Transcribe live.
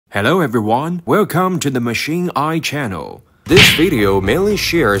Hello everyone, welcome to the Machine Eye channel. This video mainly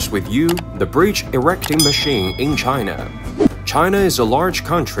shares with you the bridge erecting machine in China. China is a large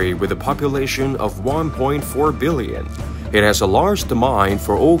country with a population of 1.4 billion. It has a large demand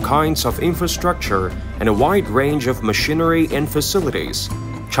for all kinds of infrastructure and a wide range of machinery and facilities.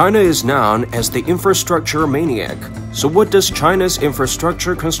 China is known as the infrastructure maniac. So what does China's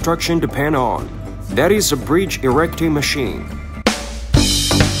infrastructure construction depend on? That is a bridge erecting machine.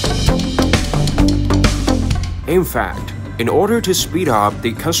 In fact, in order to speed up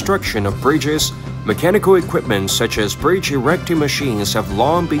the construction of bridges, mechanical equipment such as bridge erecting machines have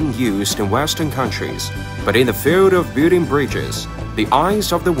long been used in Western countries. But in the field of building bridges, the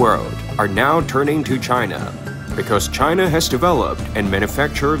eyes of the world are now turning to China, because China has developed and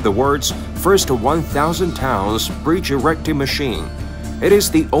manufactured the world's first 1,000 tons bridge erecting machine. It is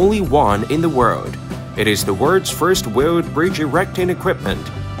the only one in the world. It is the world's first wheeled bridge erecting equipment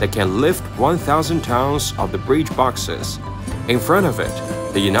that can lift 1,000 tons of the bridge boxes. In front of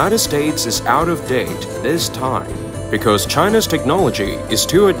it, the United States is out of date this time because China's technology is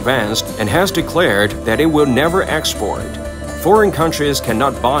too advanced and has declared that it will never export. Foreign countries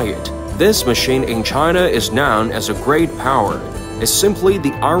cannot buy it. This machine in China is known as a great power. It's simply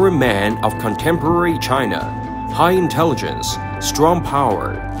the Iron Man of contemporary China. High intelligence, strong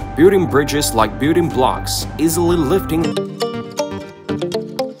power, building bridges like building blocks, easily lifting.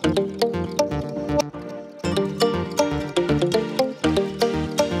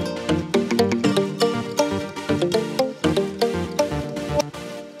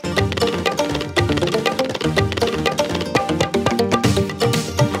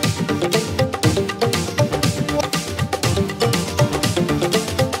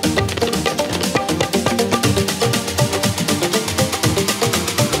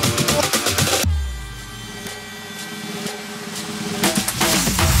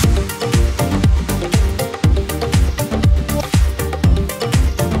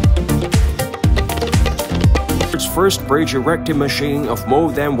 First bridge erecting machine of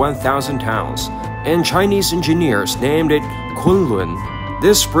more than 1,000 tons, and Chinese engineers named it Kunlun.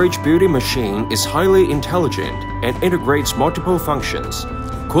 This bridge building machine is highly intelligent and integrates multiple functions.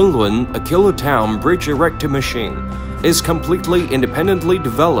 Kunlun, a kiloton bridge erecting machine, is completely independently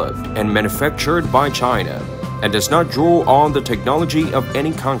developed and manufactured by China and does not draw on the technology of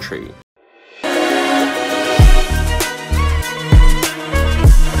any country.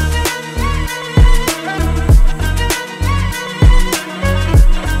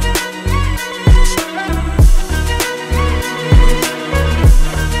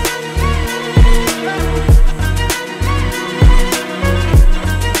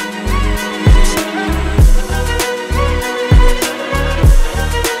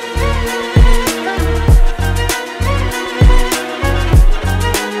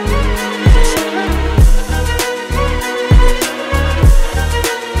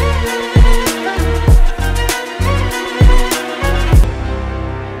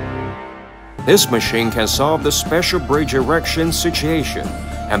 This machine can solve the special bridge erection situation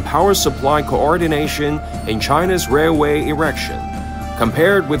and power supply coordination in China's railway erection.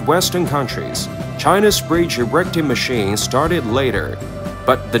 Compared with Western countries, China's bridge erecting machine started later,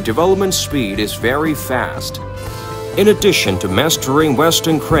 but the development speed is very fast. In addition to mastering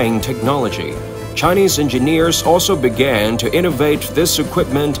Western crane technology, Chinese engineers also began to innovate this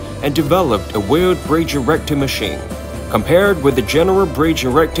equipment and developed a wheeled bridge erecting machine. Compared with the general bridge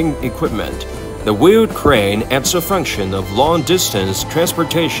erecting equipment, the wheeled crane adds a function of long-distance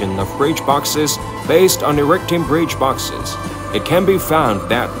transportation of bridge boxes based on erecting bridge boxes. It can be found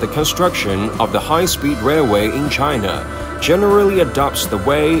that the construction of the high-speed railway in China generally adopts the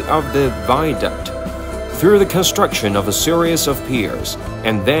way of the viaduct, through the construction of a series of piers,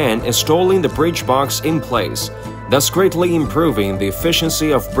 and then installing the bridge box in place, thus greatly improving the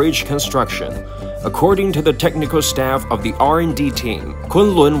efficiency of bridge construction. According to the technical staff of the R&D team,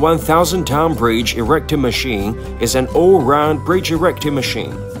 Kunlun 1,000-ton bridge erecting machine is an all-round bridge erecting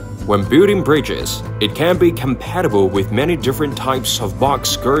machine. When building bridges, it can be compatible with many different types of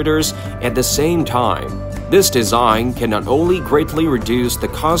box girders at the same time. This design can not only greatly reduce the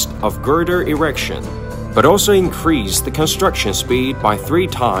cost of girder erection, but also increase the construction speed by 3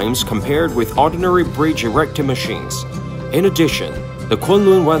 times compared with ordinary bridge erecting machines. In addition, the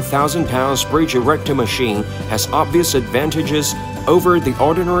Kunlun 1,000 tons bridge erecting machine has obvious advantages over the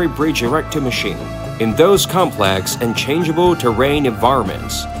ordinary bridge erecting machine in those complex and changeable terrain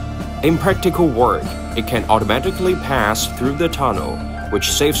environments. In practical work, it can automatically pass through the tunnel,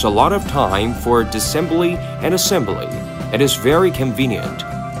 which saves a lot of time for disassembly and assembly, and is very convenient.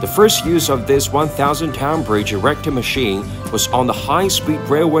 The first use of this 1,000-ton bridge erecting machine was on the high-speed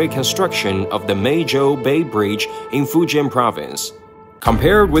railway construction of the Meizhou Bay Bridge in Fujian Province.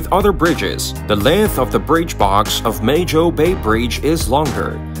 Compared with other bridges, the length of the bridge box of Meizhou Bay Bridge is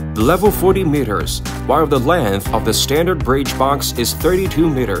longer, the level 40 meters, while the length of the standard bridge box is 32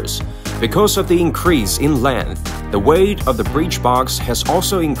 meters. Because of the increase in length, the weight of the bridge box has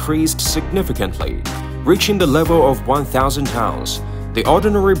also increased significantly, reaching the level of 1,000 tons. The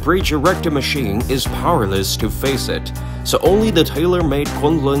ordinary bridge erector machine is powerless to face it, so only the tailor-made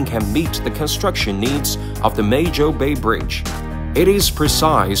Kunlun can meet the construction needs of the Meizhou Bay Bridge. It is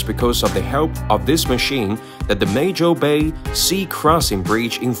precise because of the help of this machine that the Meizhou Bay Sea Crossing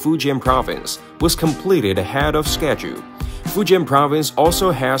Bridge in Fujian Province was completed ahead of schedule. Fujian Province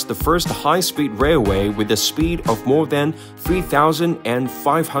also has the first high-speed railway with a speed of more than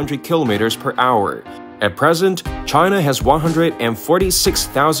 3,500 kilometers per hour. At present, China has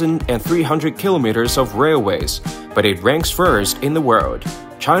 146,300 kilometers of railways, but it ranks first in the world.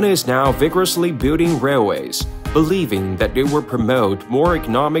 China is now vigorously building railways, believing that they will promote more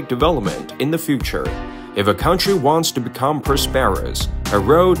economic development in the future. If a country wants to become prosperous, a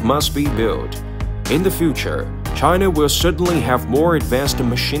road must be built. In the future, China will certainly have more advanced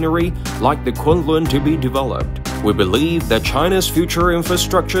machinery like the Kunlun to be developed. We believe that China's future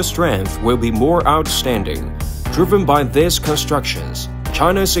infrastructure strength will be more outstanding. Driven by these constructions,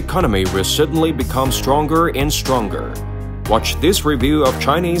 China's economy will certainly become stronger and stronger. Watch this review of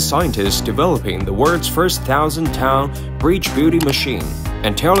Chinese scientists developing the world's first 1,000-ton bridge building machine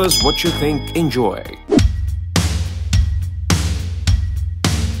and tell us what you think. Enjoy!